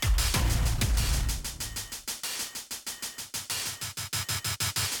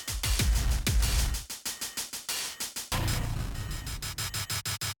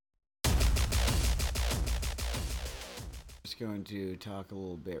going to talk a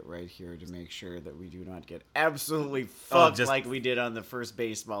little bit right here to make sure that we do not get absolutely fucked like we did on the first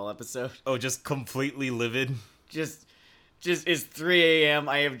baseball episode. Oh, just completely livid? Just it's 3 a.m.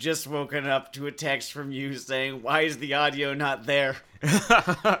 I have just woken up to a text from you saying, "Why is the audio not there?"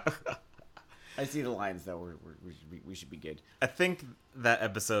 I see the lines though. We should be good. I think that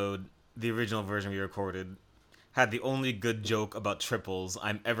episode, the original version we recorded, had the only good joke about triples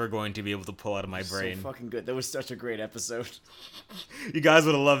I'm ever going to be able to pull out of my brain. So fucking good. That was such a great episode. You guys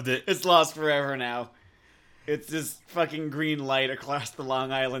would have loved it. It's lost forever now. It's this fucking green light across the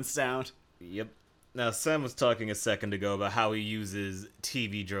Long Island Sound. Yep. Now, Sam was talking a second ago about how he uses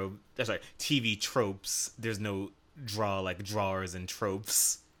TV tropes. There's no drawers and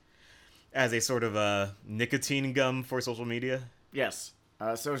tropes. As a sort of a nicotine gum for social media. Yes.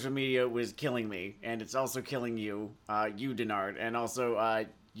 Social media was killing me, and it's also killing you, Denard, and also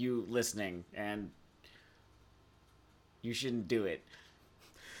you listening, and you shouldn't do it.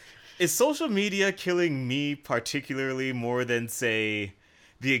 Is social media killing me particularly more than, say,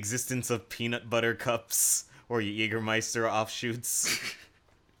 the existence of peanut butter cups or Jägermeister offshoots?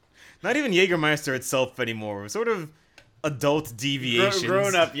 Not even Jägermeister itself anymore. Sort of adult deviations.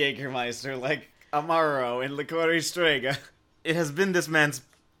 Grown-up Jägermeister, like Amaro and Liqueur Strega. It has been this man's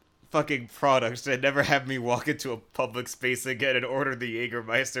fucking product to never have me walk into a public space again and order the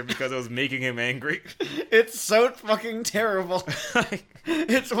Jägermeister because it was making him angry. It's so fucking terrible.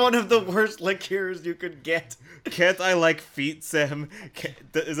 It's one of the worst liqueurs you could get. Can't I like feet, Sam?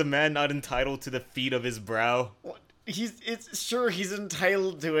 Is a man not entitled to the feet of his brow? He's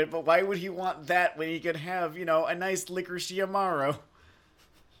entitled to it, but why would he want that when he could have, a nice liquor Amaro?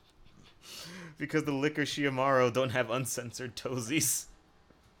 Because the liquor Amaro don't have uncensored toesies.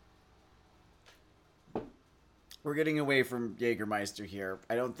 We're getting away from Jägermeister here.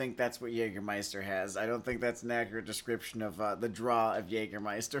 I don't think that's what Jägermeister has. I don't think that's an accurate description of the draw of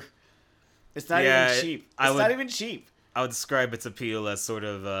Jägermeister. It's not even cheap. It's not even cheap. I would describe its appeal as sort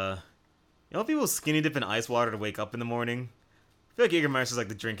of, people skinny dip in ice water to wake up in the morning? I feel like Jägermeister's like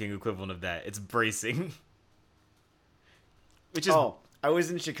the drinking equivalent of that. It's bracing. I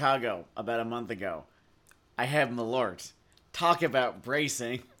was in Chicago about a month ago. I had Malort. Talk about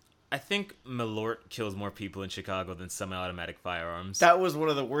bracing. I think Malort kills more people in Chicago than semi-automatic firearms. That was one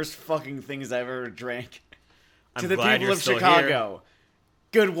of the worst fucking things I've ever drank. I'm to the glad people you're of still Chicago.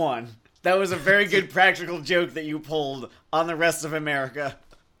 Here. Good one. That was a very good practical joke that you pulled on the rest of America.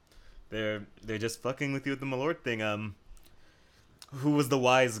 They're just fucking with you with the Malort thing. Who was the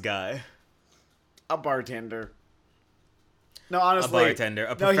wise guy? A bartender. No, honestly. A bartender.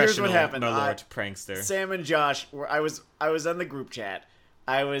 A professional here's what happened. Malort prankster. Sam and Josh, I was on the group chat.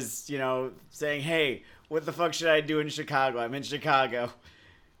 I was, saying, hey, what the fuck should I do in Chicago? I'm in Chicago.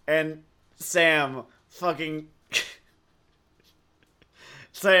 And Sam,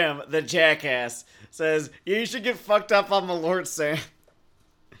 Sam, the jackass, says, you should get fucked up on Malort, Sam.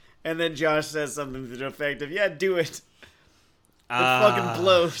 And then Josh says something to the effect of, yeah, do it. It fucking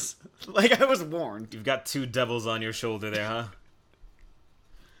blows. Like, I was warned. You've got two devils on your shoulder there, huh?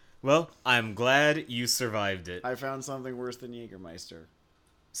 Well, I'm glad you survived it. I found something worse than Jägermeister.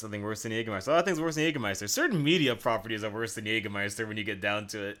 Something worse than Jägermeister. A lot of things worse than Jägermeister. Certain media properties are worse than Jägermeister when you get down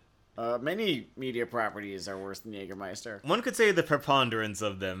to it. Many media properties are worse than Jägermeister. One could say the preponderance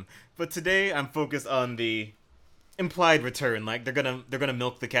of them, but today I'm focused on the implied return. Like they're gonna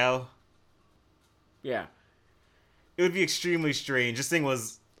milk the cow. Yeah. It would be extremely strange. This thing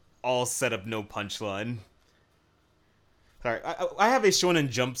was all set up, no punchline. Sorry, I have a Shonen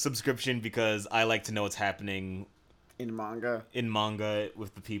Jump subscription because I like to know what's happening in manga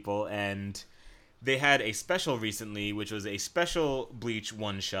with the people, and they had a special recently, which was a special Bleach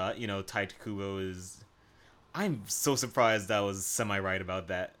one-shot. Tite Kubo is... I'm so surprised I was semi-right about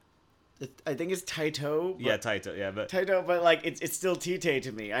that. I think it's Taito. Yeah, Taito, yeah, but... Taito, but, it's still Tite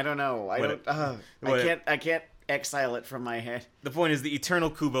to me. I don't know. I can't exile it from my head. The point is, the Eternal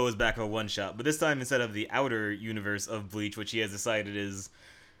Kubo is back of a one-shot, but this time, instead of the outer universe of Bleach, which he has decided is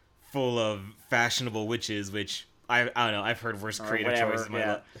full of fashionable witches, which... I don't know, I've heard worse creative choices in my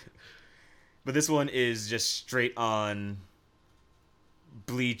life. But this one is just straight on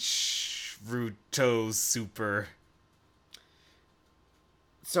Bleach Ruto Super.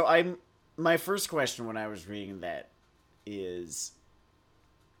 So my first question when I was reading that is,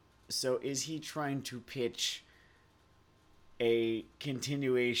 so is he trying to pitch a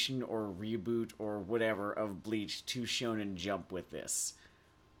continuation or reboot or whatever of Bleach to Shonen Jump with this?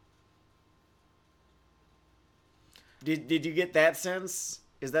 Did you get that sense?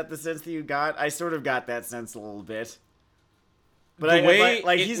 Is that the sense that you got? I sort of got that sense a little bit. But the way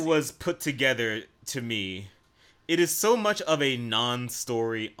it was put together to me, it is so much of a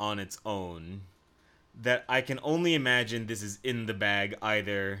non-story on its own that I can only imagine this is in the bag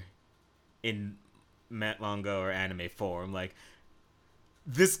either in manga or anime form. Like,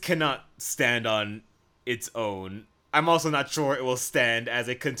 this cannot stand on its own. I'm also not sure it will stand as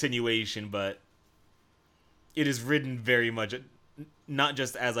a continuation, but it is written very much not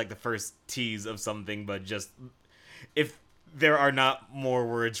just as like the first tease of something, but just if there are not more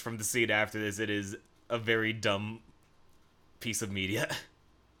words from the scene after this, it is a very dumb piece of media.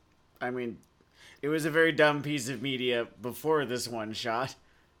 I mean, it was a very dumb piece of media before this one shot.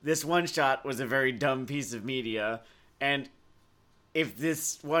 This one shot was a very dumb piece of media, and if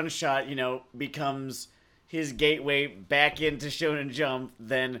this one shot, becomes his gateway back into Shonen Jump,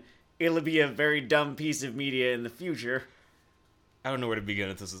 then it'll be a very dumb piece of media in the future. I don't know where to begin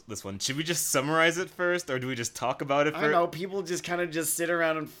with this one. Should we just summarize it first, or do we just talk about it first? I don't know, people just kind of just sit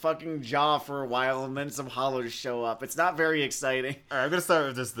around and fucking jaw for a while, and then some hollers show up. It's not very exciting. Alright, I'm gonna start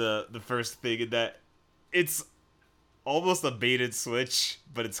with just the first thing, in that it's almost a baited switch,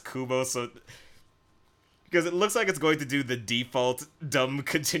 but it's Kubo, so... Because it looks like it's going to do the default dumb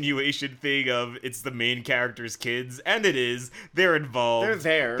continuation thing of it's the main character's kids, and it is. They're involved. They're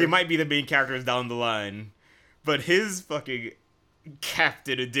there. They might be the main characters down the line. But his fucking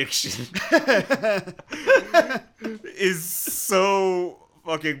captain addiction is so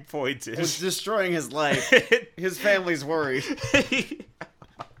fucking pointed. It's destroying his life. His family's worried.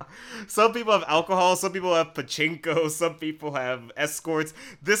 Some people have alcohol, some people have pachinko, some people have escorts.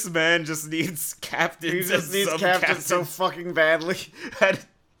 This man just needs captains. He just needs captains so fucking badly. And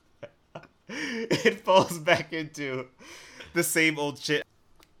it falls back into the same old shit.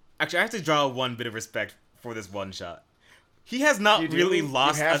 Actually, I have to draw one bit of respect for this one shot. He has not really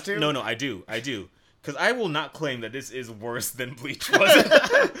lost... You have to? No, I do. Because I will not claim that this is worse than Bleach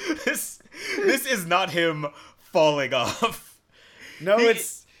was. This is not him falling off. No,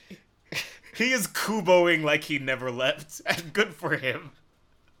 He is Kuboing like he never left, and good for him.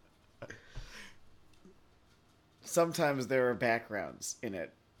 Sometimes there are backgrounds in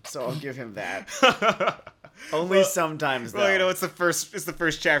it, so I'll give him that. Only sometimes, though. Well, it's the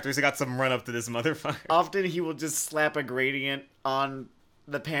first chapter, so he got some run up to this motherfucker. Often he will just slap a gradient on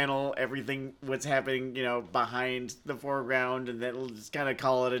the panel, everything, what's happening, behind the foreground, and then it'll just kind of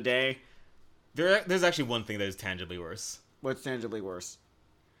call it a day. There's actually one thing that is tangibly worse. What's tangibly worse?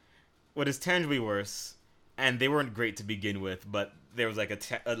 What is tangibly worse, and they weren't great to begin with, but there was like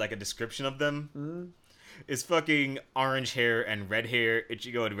a description of them, is fucking orange hair and red hair,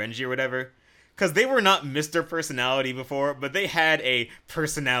 Ichigo and Renji or whatever. Because they were not Mr. Personality before, but they had a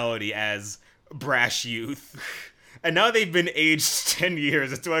personality as brash youth. And now they've been aged 10 years.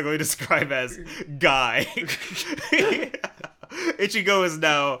 That's what I'm going to describe as guy. Ichigo is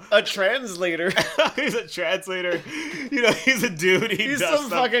now a translator. He's a translator. He's a dude. He's some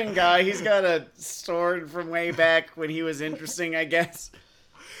fucking guy. He's got a sword from way back when he was interesting, I guess.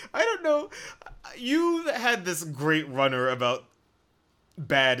 I don't know. You had this great runner about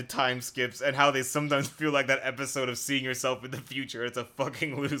bad time skips and how they sometimes feel like that episode of Seeing Yourself in the Future. It's a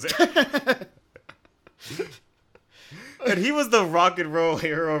fucking loser. And he was the rock and roll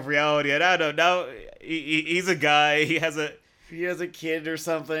hero of reality, and I don't know, now he's a guy, he has a kid or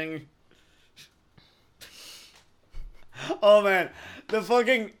something. Oh man, this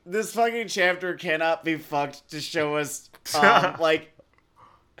fucking chapter cannot be fucked to show us like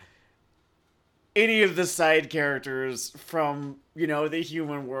any of the side characters from the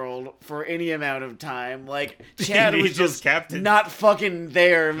human world for any amount of time. Like, Chad was just not fucking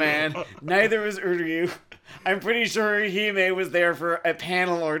there, man. Neither was Uryu. I'm pretty sure Hime was there for a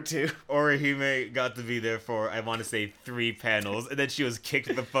panel or two. Orihime got to be there for, I want to say, 3 panels, and then she was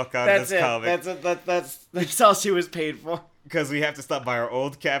kicked the fuck out of this comic. That's all she was paid for. Because we have to stop by our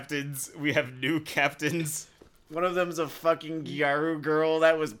old captains. We have new captains. One of them's a fucking Gyaru girl.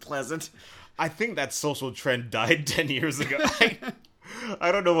 That was pleasant. I think that social trend died 10 years ago.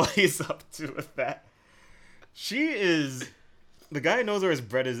 I don't know what he's up to with that. She is... The guy knows where his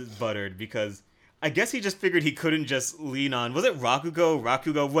bread is buttered, because... I guess he just figured he couldn't just lean on... Was it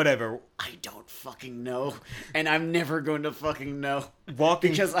Rakugo, whatever. I don't fucking know. And I'm never going to fucking know.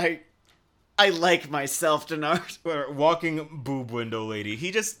 Because I like myself, Denard. Walking boob window lady. He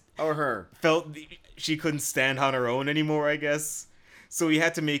just... Or her. Felt she couldn't stand on her own anymore, I guess. So he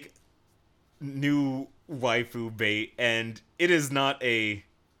had to make new waifu bait. And it is not a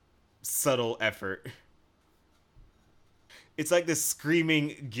subtle effort. It's like this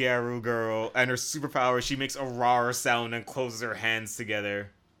screaming Gyaru girl, and her superpower, she makes a rawr sound and closes her hands together.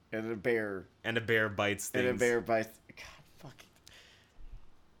 And a bear bites things. God, fuck it.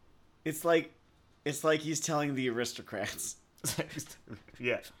 It's like It's like he's telling the aristocrats.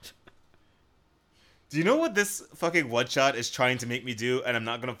 Yeah. Do you know what this fucking one-shot is trying to make me do? And I'm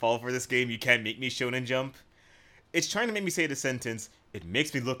not gonna fall for this game. You can't make me Shonen Jump. It's trying to make me say the sentence, it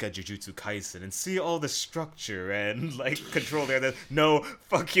makes me look at Jujutsu Kaisen and see all the structure and, like, control there. No,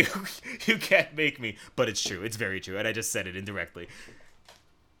 fuck you. You can't make me. But it's true. It's very true. And I just said it indirectly.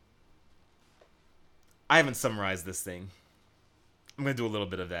 I haven't summarized this thing. I'm gonna do a little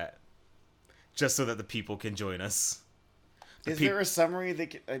bit of that. Just so that the people can join us. Is there a summary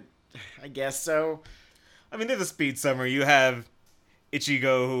that I guess so. I mean, there's a speed summary. You have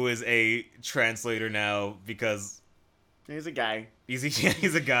Ichigo, who is a translator now because he's a guy. He's a guy.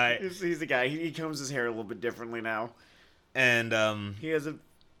 He's a guy. He combs his hair a little bit differently now. And he has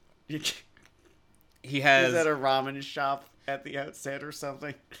he's at a ramen shop at the outset or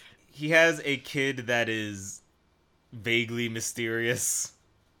something. He has a kid that is vaguely mysterious.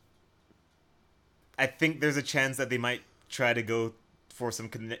 I think there's a chance that they might try to go for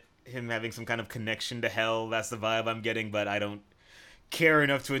him having some kind of connection to hell. That's the vibe I'm getting, but I don't care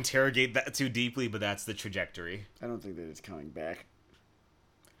enough to interrogate that too deeply, but that's the trajectory. I don't think that it's coming back.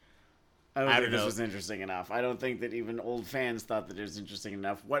 I don't think this was interesting enough. I don't think that even old fans thought that it was interesting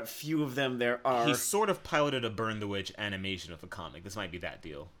enough. What few of them there are... He sort of piloted a Burn the Witch animation of a comic. This might be that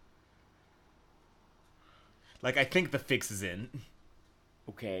deal. Like, I think the fix is in.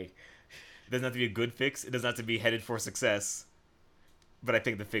 Okay. It doesn't have to be a good fix. It doesn't have to be headed for success. But I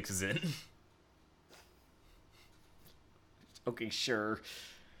think the fix is in. Okay, sure.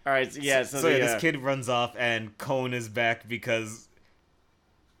 Alright, so yeah, so this kid runs off and Kon is back because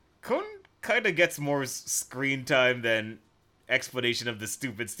Kon kind of gets more screen time than explanation of the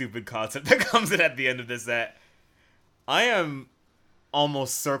stupid concept that comes in at the end of this that I am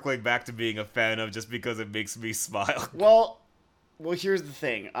almost circling back to being a fan of just because it makes me smile. Well, here's the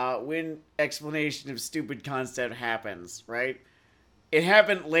thing. When explanation of stupid concept happens, right? It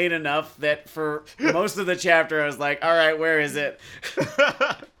happened late enough that for most of the chapter I was like, alright, where is it?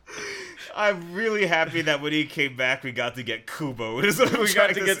 I'm really happy that when he came back, we got to get Kubo. We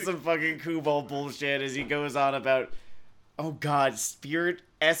got to get some fucking Kubo bullshit as he goes on about, oh god, spirit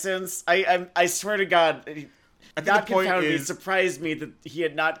essence? I swear to god, it surprised me that he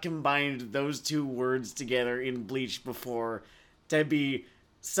had not combined those two words together in Bleach before to be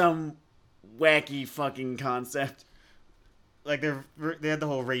some wacky fucking concept. Like, they had the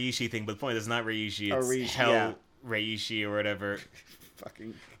whole Reishi thing, but the point is, it's not Reishi, it's Hell Reishi or whatever.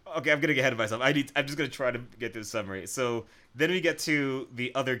 Fucking... Okay, I'm gonna get ahead of myself. I'm just gonna try to get through the summary. So, then we get to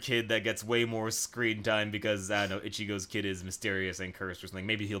the other kid that gets way more screen time because, I don't know, Ichigo's kid is mysterious and cursed or something.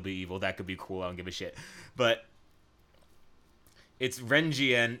 Maybe he'll be evil. That could be cool. I don't give a shit. But it's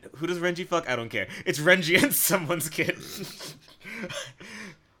Renji and... Who does Renji fuck? I don't care. It's Renji and someone's kid.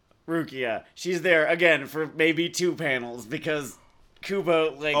 Rukia. She's there, again, for maybe 2 panels, because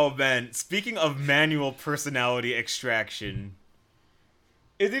Kubo, like... Oh, man. Speaking of manual personality extraction...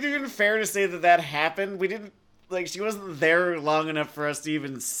 Is it even fair to say that happened? We didn't... Like, she wasn't there long enough for us to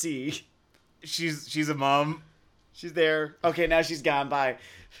even see. She's a mom. She's there. Okay, now she's gone. Bye.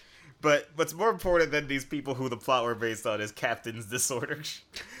 But what's more important than these people who the plot were based on is Captain's disorder.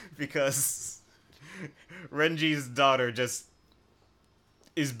 Because Renji's daughter just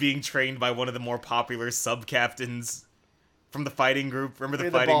is being trained by one of the more popular sub-captains from the fighting group. Remember the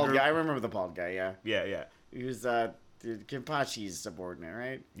fighting bald group? Guy. I remember the bald guy, yeah. Yeah. He was Kenpachi's subordinate,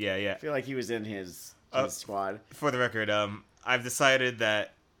 right? Yeah. I feel like he was in his squad. For the record, I've decided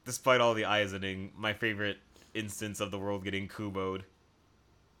that despite all the Aizening, my favorite instance of the world getting Kubo'd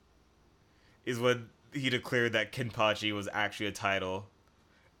is when he declared that Kenpachi was actually a title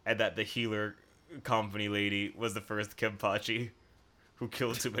and that the healer company lady was the first Kenpachi who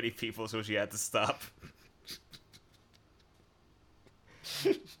killed too many people, so she had to stop.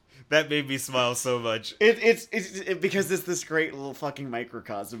 That made me smile so much. It's because it's this great little fucking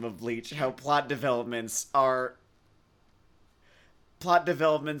microcosm of Bleach, how plot developments are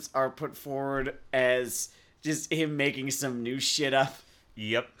put forward as just him making some new shit up.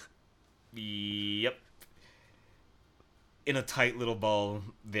 Yep. In a tight little ball,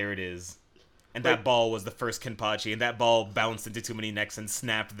 there it is. And that ball was the first Kenpachi, and that ball bounced into too many necks and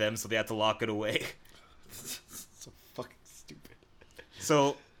snapped them, so they had to lock it away. So fucking stupid.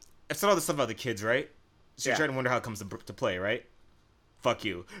 So, I've said all this stuff about the kids, right? So yeah. You're trying to wonder how it comes to play, right? Fuck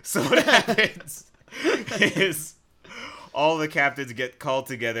you. So what happens is all the captains get called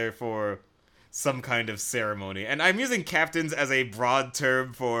together for some kind of ceremony. And I'm using captains as a broad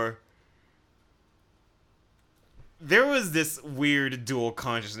term for... There was this weird dual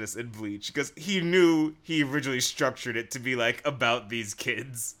consciousness in Bleach, because he knew he originally structured it to be, like, about these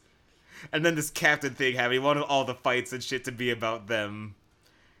kids. And then this captain thing happened. He wanted all the fights and shit to be about them.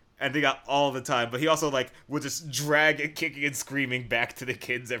 And they got all the time. But he also, like, would just drag and kicking and screaming back to the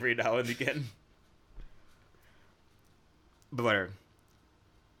kids every now and again. But whatever.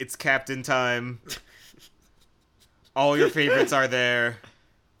 It's captain time. All your favorites are there.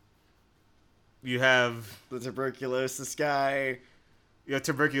 You have... the tuberculosis guy. You have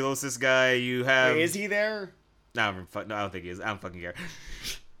tuberculosis guy. You have... Wait, is he there? No, I don't think he is. I don't fucking care.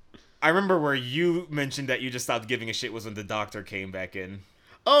 I remember where you mentioned that you just stopped giving a shit was when the doctor came back in.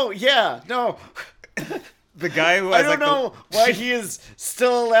 Oh, yeah. No. The guy who I has don't know why he is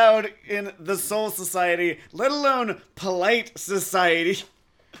still allowed in the Soul Society, let alone polite society.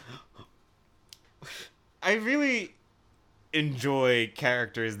 I really enjoy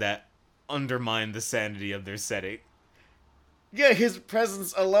characters that undermine the sanity of their setting. Yeah, his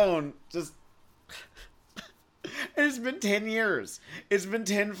presence alone just... And it's been 10 years. It's been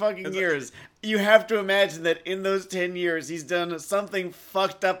 10 fucking years. You have to imagine that in those 10 years, he's done something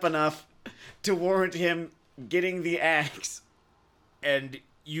fucked up enough to warrant him getting the axe. And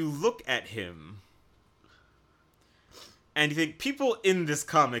you look at him, and you think people in this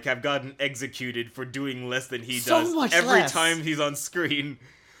comic have gotten executed for doing less than he So does much every less. time he's on screen.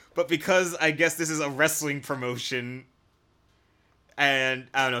 But because I guess this is a wrestling promotion, and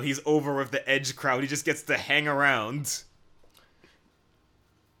I don't know, he's over with the Edge crowd, he just gets to hang around.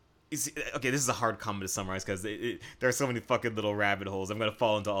 Okay, this is a hard comment to summarize because there are so many fucking little rabbit holes. I'm gonna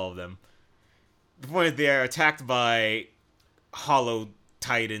fall into all of them. The point is they are attacked by Hollow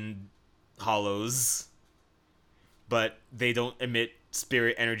Titan hollows, but they don't emit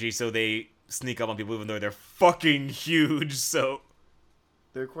spirit energy, so they sneak up on people even though they're fucking huge. So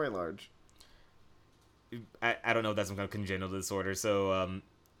They're quite large. I don't know if that's some kind of congenital disorder. So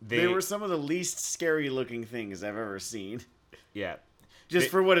They were some of the least scary looking things I've ever seen. Yeah. Just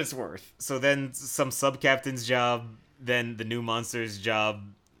for what it's worth. So then some sub-captain's job, then the new monster's job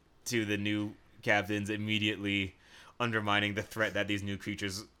to the new captains, immediately undermining the threat that these new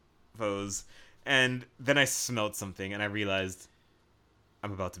creatures pose. And then I smelled something and I realized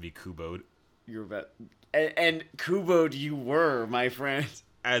I'm about to be Kubo'd. You're about... And Kubo'd you were, my friend.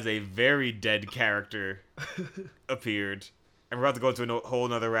 As a very dead character appeared. And we're about to go into a whole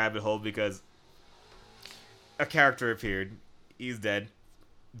nother rabbit hole because a character appeared. He's dead.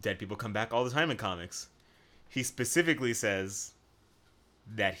 Dead people come back all the time in comics. He specifically says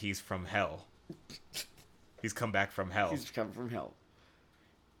that he's from hell. He's come back from hell. He's come from hell.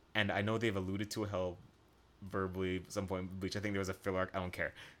 And I know they've alluded to hell verbally at some point in Bleach. I think there was a filler arc. I don't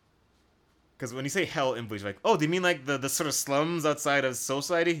care. Because when you say hell in Bleach, like, oh, do you mean like the sort of slums outside of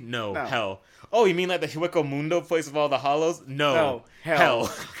Society? No, hell. Oh, you mean like the Hueco Mundo place with all the hollows? No,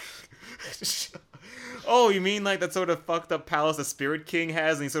 hell. Oh, you mean like that sort of fucked up palace the Spirit King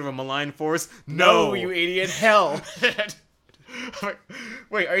has and he's sort of a malign force? No, you idiot, hell.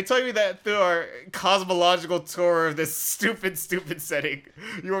 Wait, are you telling me that through our cosmological tour of this stupid setting,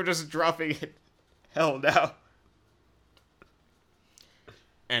 you are just dropping it? Hell now.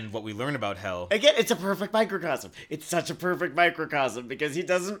 And what we learn about hell... Again, it's a perfect microcosm. It's such a perfect microcosm because he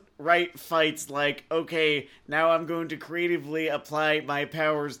doesn't write fights like, okay, now I'm going to creatively apply my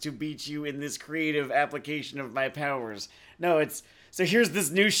powers to beat you in this creative application of my powers. No, it's, so here's this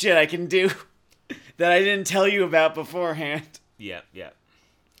new shit I can do that I didn't tell you about beforehand. Yeah.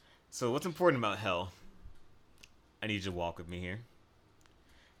 So what's important about hell, I need you to walk with me here,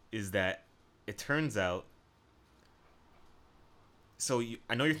 is that it turns out... So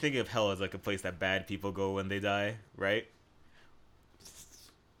I know you're thinking of hell as like a place that bad people go when they die, right?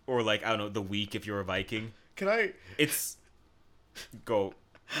 Or like, I don't know, the weak if you're a Viking. Can I... It's... Go.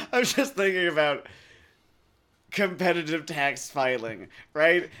 I was just thinking about competitive tax filing,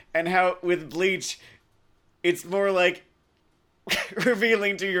 right? And how with Bleach, it's more like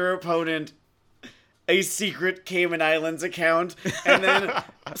revealing to your opponent a secret Cayman Islands account, and then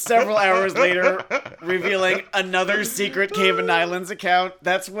several hours later, revealing another secret Cayman Islands account.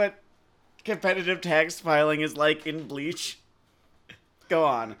 That's what competitive tax filing is like in Bleach. Go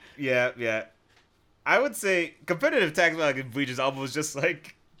on. Yeah. I would say competitive tax filing in Bleach is almost just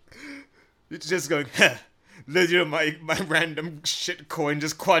like... It's just going, my random shit coin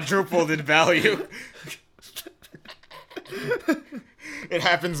just quadrupled in value. It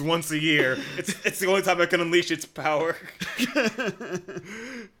happens once a year. It's the only time I can unleash its power.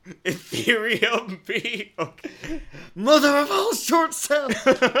 Ethereum B. Okay. Mother of all short cells!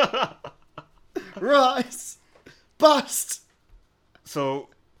 Rise! Bust! So,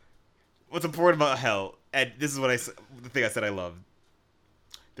 what's important about hell, and this is what the thing I said I loved.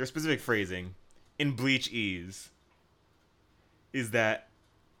 Their specific phrasing in Bleach is that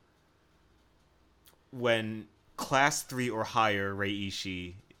when class 3 or higher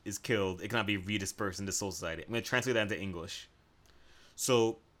Reishi is killed, it cannot be redispersed into Soul Society. I'm going to translate that into English.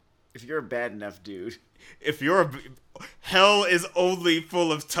 So, if you're a bad enough dude, if you're hell is only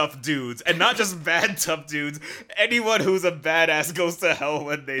full of tough dudes, and not just bad tough dudes. Anyone who's a badass goes to hell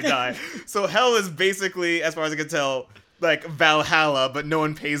when they die. So hell is basically, as far as I can tell, like Valhalla, but no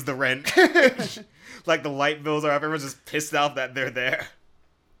one pays the rent. Like the light bills are up, everyone's just pissed off that they're there.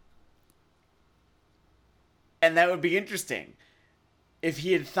 And that would be interesting if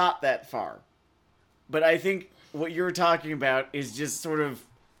he had thought that far. But I think what you're talking about is just sort of,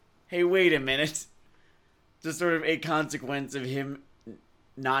 hey, wait a minute. Just sort of a consequence of him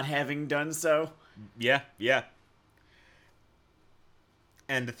not having done so. Yeah.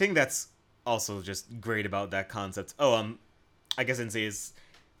 And the thing that's also just great about that concept, I guess I didn't say is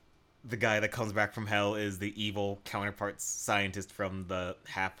the guy that comes back from hell is the evil counterparts scientist from the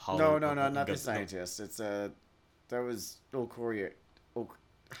half hollow. No, not the scientist. It's that was Ikoria.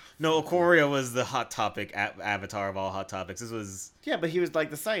 No, Ikoria was the hot topic avatar of all hot topics. This was but he was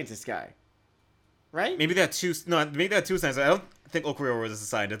like the scientist guy, right? maybe they had two scientists. I don't think Ikoria was a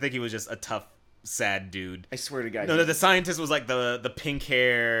scientist. I think he was just a tough, sad dude. I swear to God. No, the scientist was like the pink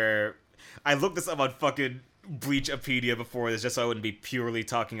hair. I looked this up on fucking Bleachopedia before this just so I wouldn't be purely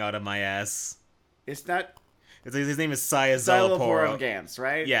talking out of my ass. It's not... His name is Saya Xyloporo Gans,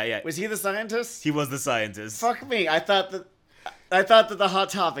 right? Yeah. Was he the scientist? He was the scientist. Fuck me. I thought that the Hot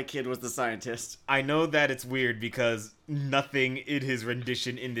Topic kid was the scientist. I know that it's weird because nothing in his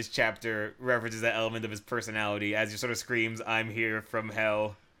rendition in this chapter references that element of his personality as he sort of screams, "I'm here from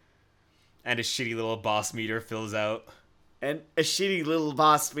hell." And a shitty little boss meter fills out. And a shitty little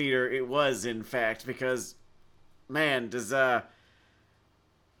boss meter it was, in fact, because... Man, does,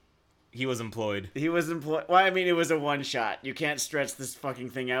 He was employed. Well, I mean, it was a one-shot. You can't stretch this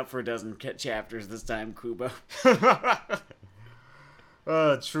fucking thing out for a dozen chapters this time, Kubo.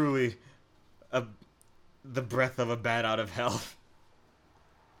 Truly. The breath of a bat out of hell.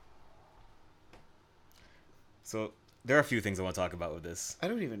 So, there are a few things I want to talk about with this. I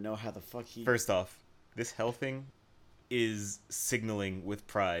don't even know how the fuck he... First off, this hell thing is signaling with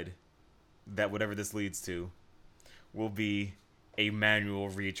pride that whatever this leads to will be a manual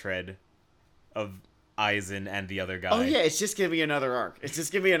retread of Aizen and the other guy. Oh yeah, it's just gonna be another arc. It's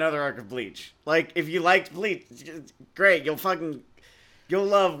just gonna be another arc of Bleach. Like, if you liked Bleach, great, you'll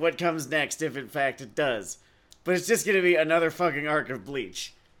love what comes next if in fact it does. But it's just gonna be another fucking arc of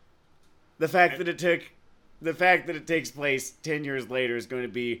Bleach. The fact that it takes place 10 years later is going to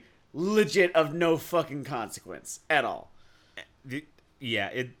be legit of no fucking consequence at all.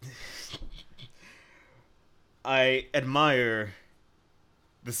 Yeah, I admire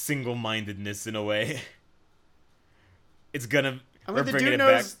the single-mindedness in a way. It's gonna... I mean, the dude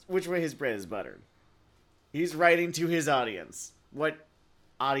knows which way his bread is buttered. He's writing to his audience. What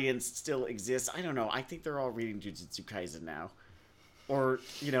audience still exists? I don't know. I think they're all reading Jujutsu Kaisen now. Or,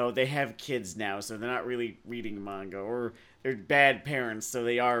 they have kids now, so they're not really reading manga. Or they're bad parents, so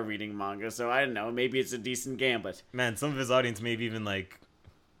they are reading manga. So I don't know. Maybe it's a decent gambit. Man, some of his audience may have even,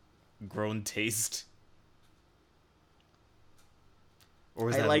 grown taste.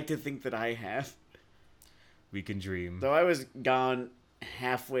 Or I like to think that I have. We can dream. Though I was gone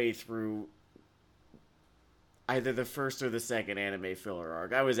halfway through either the first or the second anime filler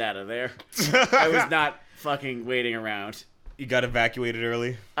arc. I was out of there. I was not fucking waiting around. You got evacuated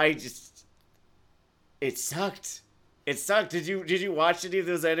early? It sucked. It sucked. Did you watch any of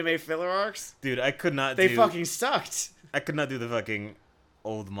those anime filler arcs? Dude, I could not They fucking sucked. I could not do the fucking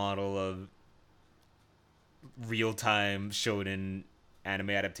old model of real-time shonen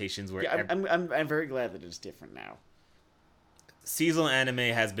anime adaptations where... Yeah, I'm very glad that it's different now. Seasonal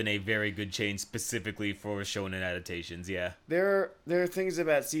anime has been a very good change specifically for shonen adaptations, yeah. There are things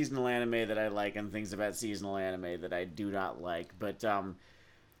about seasonal anime that I like and things about seasonal anime that I do not like, but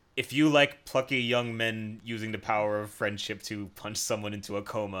if you like plucky young men using the power of friendship to punch someone into a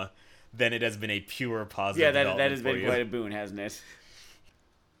coma, then it has been a pure positive development. That has been quite a boon, hasn't it?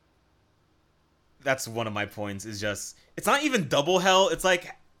 That's one of my points, is just... It's not even double hell, it's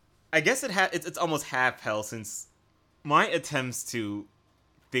like... I guess it's almost half hell, since my attempts to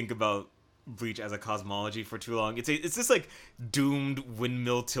think about Bleach as a cosmology for too long, it's this, doomed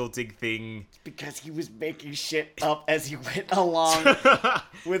windmill tilting thing. Because he was making shit up as he went along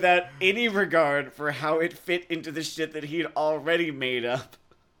without any regard for how it fit into the shit that he'd already made up.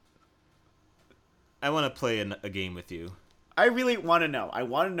 I want to play a game with you. I really want to know. I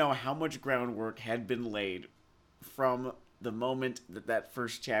want to know how much groundwork had been laid from the moment that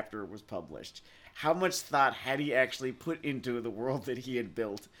first chapter was published. How much thought had he actually put into the world that he had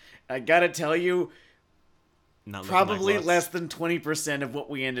built? I gotta tell you, Not looking probably like less than 20% of what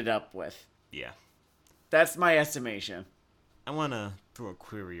we ended up with. Yeah. That's my estimation. I want to throw a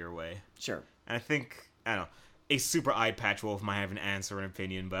query your way. Sure. And I think, I don't know, a super eye patch wolf might have an answer or an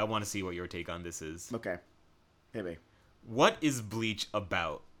opinion, but I want to see what your take on this is. Okay. Maybe. What is Bleach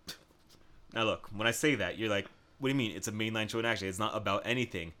about? Now look, when I say that, you're like, what do you mean? It's a mainline show, and actually, it's not about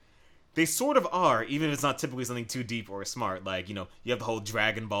anything. They sort of are, even if it's not typically something too deep or smart. Like, you know, you have the whole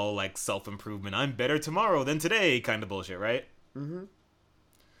Dragon Ball, like, self-improvement, I'm better tomorrow than today kind of bullshit, right? Mm-hmm.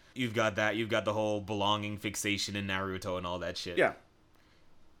 You've got that. You've got the whole belonging fixation in Naruto and all that shit. Yeah.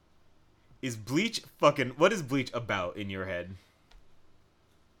 Is Bleach fucking... What is Bleach about in your head?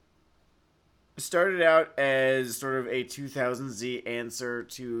 Started out as sort of a 2000Z answer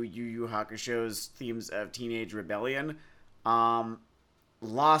to Yu Yu Hakusho's themes of teenage rebellion.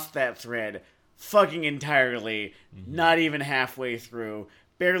 Lost that thread fucking entirely. Mm-hmm. Not even halfway through.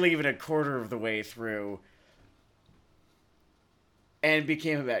 Barely even a quarter of the way through. And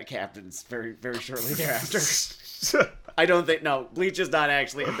became about captains very, very shortly thereafter. I don't think... No, Bleach is not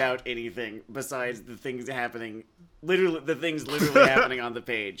actually about anything besides the things happening... Literally, the things literally happening on the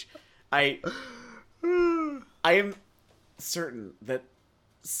page. I am certain that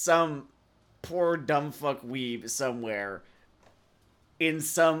some poor dumb fuck weeb somewhere in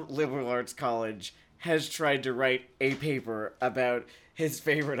some liberal arts college has tried to write a paper about his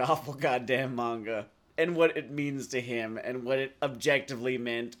favorite awful goddamn manga and what it means to him and what it objectively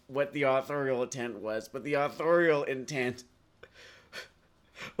meant, what the authorial intent was. But the authorial intent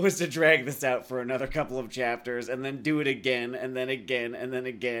was to drag this out for another couple of chapters and then do it again and then again and then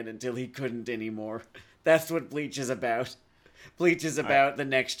again until he couldn't anymore. That's what Bleach is about. Bleach is about the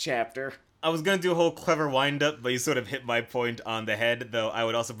next chapter. I was going to do a whole clever wind-up, but you sort of hit my point on the head, though I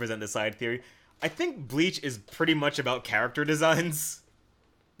would also present the side theory. I think Bleach is pretty much about character designs.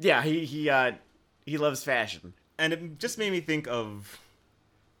 Yeah, he loves fashion. And it just made me think of...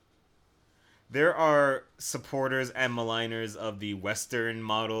 There are supporters and maligners of the Western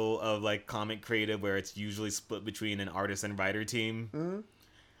model of, like, comic creative, where it's usually split between an artist and writer team. Mm-hmm.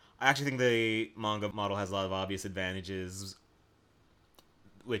 I actually think the manga model has a lot of obvious advantages,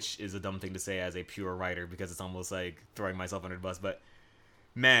 which is a dumb thing to say as a pure writer, because it's almost like throwing myself under the bus. But,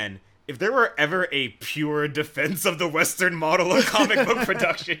 man, if there were ever a pure defense of the Western model of comic book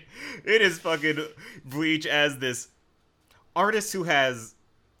production, it is fucking Bleach as this artist who has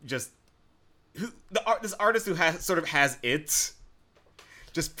just... this artist who has it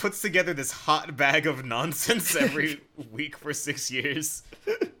just puts together this hot bag of nonsense every week for 6 years.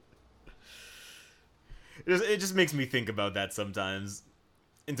 It just makes me think about that sometimes,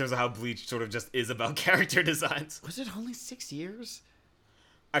 in terms of how Bleach sort of just is about character designs. Was it only 6 years?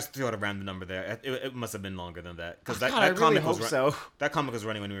 I just threw out a random number there. It must have been longer than that, because that really comic hope so. That comic was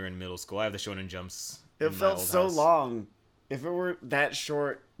running when we were in middle school. I have the Shonen Jumps. It felt so long. If it were that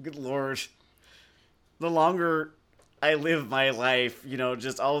short, good lord. The longer I live my life, you know,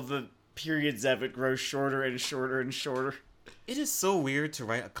 just all of the periods of it grow shorter and shorter and shorter. It is so weird to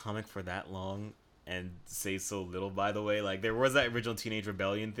write a comic for that long and say so little, by the way. Like, there was that original Teenage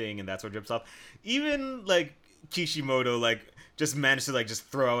Rebellion thing, and that's where it drips off. Even, like, Kishimoto, like, just managed to, like, just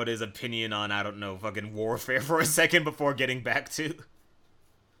throw out his opinion on, I don't know, fucking warfare for a second before getting back to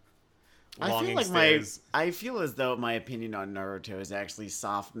Longing Stairs. I feel as though my opinion on Naruto has actually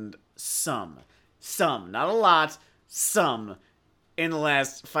softened some, not a lot, some, in the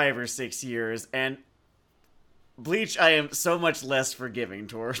last 5 or 6 years, and Bleach I am so much less forgiving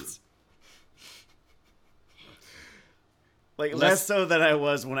towards. Like, less so than I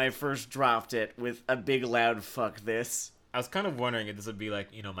was when I first dropped it with a big loud fuck this. I was kind of wondering if this would be like,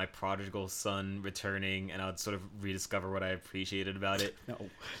 you know, my prodigal son returning, and I would sort of rediscover what I appreciated about it. No.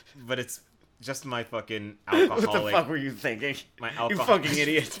 But it's just my fucking alcoholic... What the fuck were you thinking? You fucking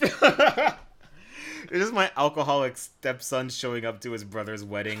idiot. It's just my alcoholic stepson showing up to his brother's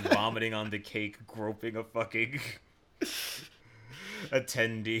wedding, vomiting on the cake, groping a fucking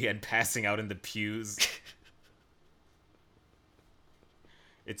attendee, and passing out in the pews.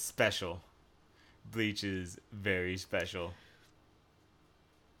 It's special. Bleach is very special.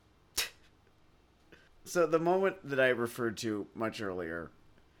 So the moment that I referred to much earlier,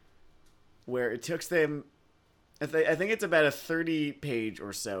 where it took them, I think it's about a 30-page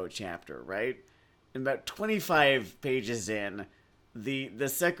or so chapter, right? And about 25 pages in, the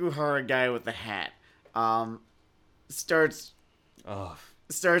Sekuhara guy with the hat starts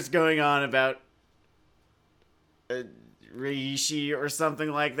going on about Reishi or something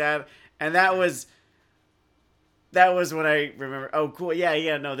like that, and that was when I remember. Oh, cool!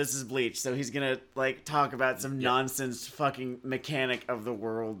 Yeah. No, this is Bleach, so he's gonna like talk about some nonsense fucking mechanic of the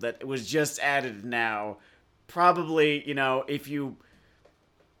world that was just added now, probably, if you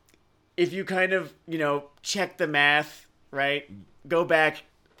kind of, check the math, right? Go back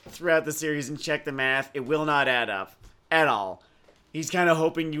throughout the series and check the math. It will not add up at all. He's kind of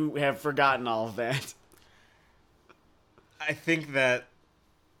hoping you have forgotten all of that. I think that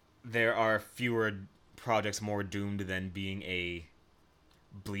there are fewer projects more doomed than being a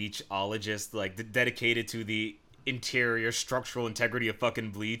Bleachologist, like dedicated to the interior structural integrity of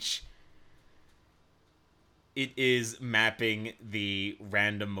fucking Bleach. It is mapping the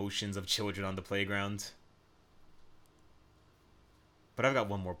random motions of children on the playground. But I've got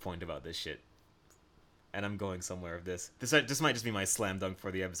one more point about this shit. And I'm going somewhere with this. This might just be my slam dunk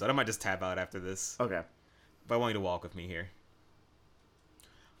for the episode. I might just tap out after this. Okay. But I want you to walk with me here.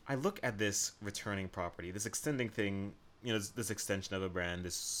 I look at this returning property, this extending thing, this extension of a brand,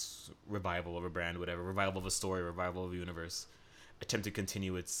 this revival of a brand, whatever, revival of a story, revival of a universe, attempt to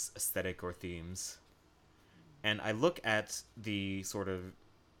continue its aesthetic or themes. And I look at the sort of,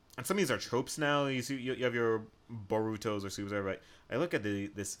 and some of these are tropes now. You have your Borutos or Subaru, right? I look at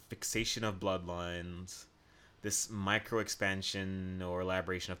this fixation of bloodlines, this micro expansion or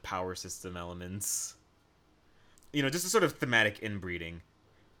elaboration of power system elements. Just a sort of thematic inbreeding,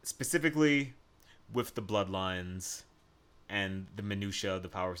 specifically with the bloodlines and the minutia of the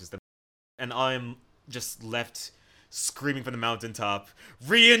power system. And I'm just left screaming from the mountaintop,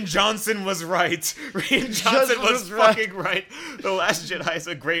 Rian Johnson was right! Rian Johnson was fucking right! The Last Jedi is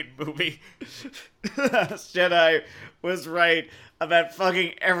a great movie. The Last Jedi was right about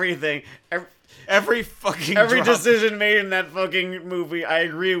fucking everything. Every fucking Every decision made in that fucking movie, I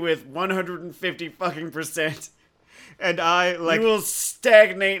agree with 150 fucking %. And you will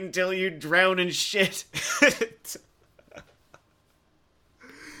stagnate until you drown in shit.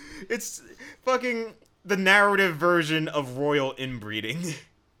 It's fucking the narrative version of royal inbreeding.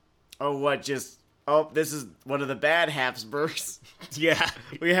 Oh, what? This is one of the bad Habsburgs. Yeah.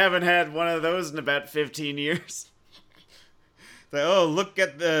 We haven't had one of those in about 15 years. Like, oh, look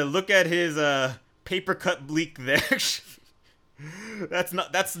at his paper cut bleak there.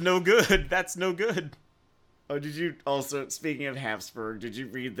 That's no good. That's no good. Oh, did you also, speaking of Habsburg, did you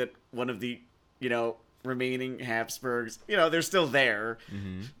read that one of the, remaining Habsburgs, they're still there.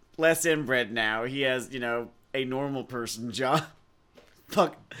 Mm-hmm. Less inbred now. He has, a normal person job.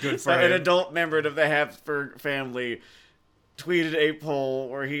 Fuck. Good for An him. adult member of the Habsburg family tweeted a poll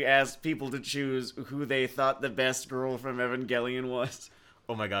where he asked people to choose who they thought the best girl from Evangelion was.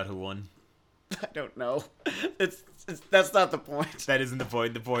 Oh my god, who won? I don't know. That's not the point. That isn't the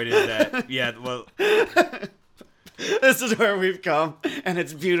point. The point is that, yeah, well... This is where we've come, and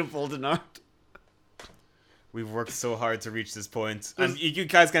it's beautiful, Denard. We've worked so hard to reach this point. You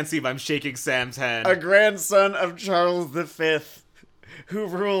guys can't see, but I'm shaking Sam's hand. A grandson of Charles V, who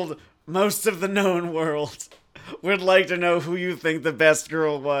ruled most of the known world, would like to know who you think the best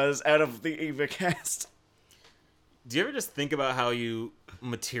girl was out of the Eva cast. Do you ever just think about how you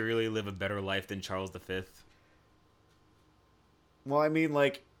materially live a better life than Charles V? Well, I mean,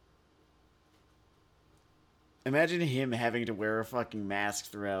 imagine him having to wear a fucking mask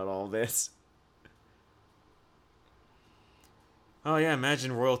throughout all this. Oh yeah,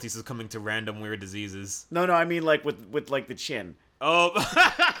 imagine royalty succumbing to random weird diseases. No, I mean, with the chin. Oh.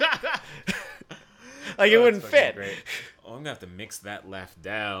 It wouldn't fit. Great. Oh, I'm gonna have to mix that laugh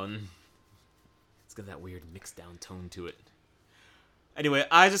down. It's got that weird mixed down tone to it. Anyway,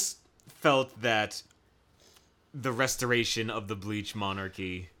 I just felt that the restoration of the Bleach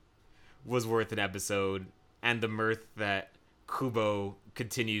monarchy was worth an episode, and the mirth that Kubo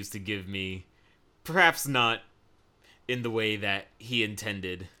continues to give me, perhaps not in the way that he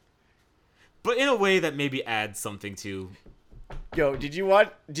intended, but in a way that maybe adds something to... Yo, did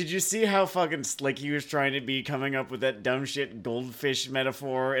you see how fucking slick he was trying to be coming up with that dumb shit goldfish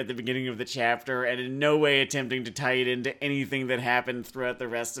metaphor at the beginning of the chapter, and in no way attempting to tie it into anything that happened throughout the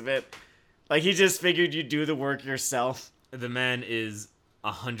rest of it? Like, he just figured you'd do the work yourself. The man is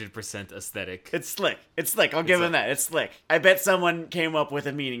 100% aesthetic. It's slick. I'll give him that. It's slick. I bet someone came up with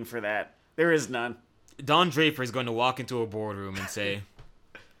a meaning for that. There is none. Don Draper is going to walk into a boardroom and say,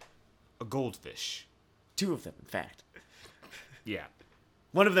 a goldfish. 2 of them, in fact. Yeah.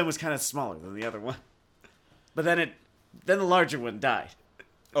 One of them was kind of smaller than the other one. But then the larger one died.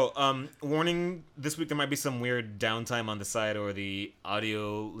 Oh, warning, this week there might be some weird downtime on the side or the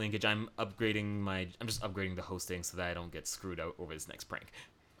audio linkage. I'm just upgrading the hosting so that I don't get screwed out over this next prank.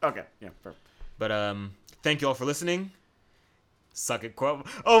 Okay, yeah, perfect. But, thank you all for listening. Suck it, Quell.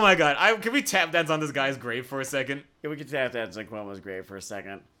 Oh my god, can we tap dance on this guy's grave for a second? Yeah, we can tap dance on Cuomo's grave for a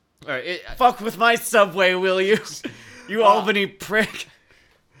second. Alright, Fuck with my subway, will you? You Albany prick.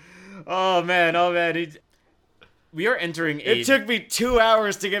 Oh man. We are entering It took me 2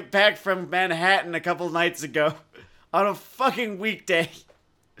 hours to get back from Manhattan a couple nights ago. On a fucking weekday.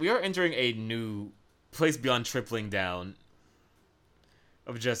 We are entering a new place beyond tripling down.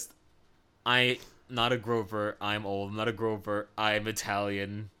 Of just, I'm not a Grover, I'm old. I'm not a Grover, I'm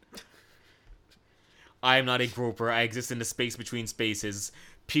Italian. I am not a groper. I exist in the space between spaces.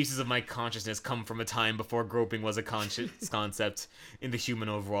 Pieces of my consciousness come from a time before groping was a conscious concept in the human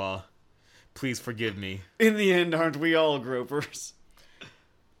overall. Please forgive me. In the end, aren't we all gropers?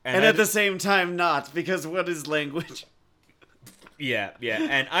 And at the same time, not, because what is language? Yeah.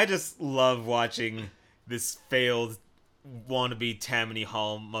 And I just love watching this failed wannabe Tammany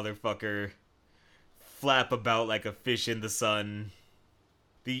Hall motherfucker flap about like a fish in the sun.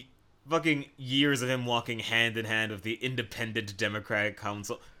 The fucking years of him walking hand in hand with the Independent Democratic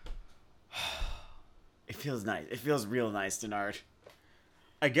Council. It feels nice. It feels real nice, Denard.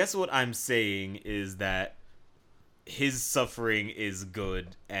 I guess what I'm saying is that his suffering is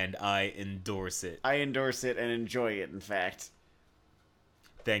good, and I endorse it. I endorse it and enjoy it, in fact.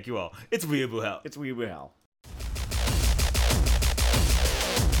 Thank you all. It's Weeaboo Hell. It's Weeaboo Hell.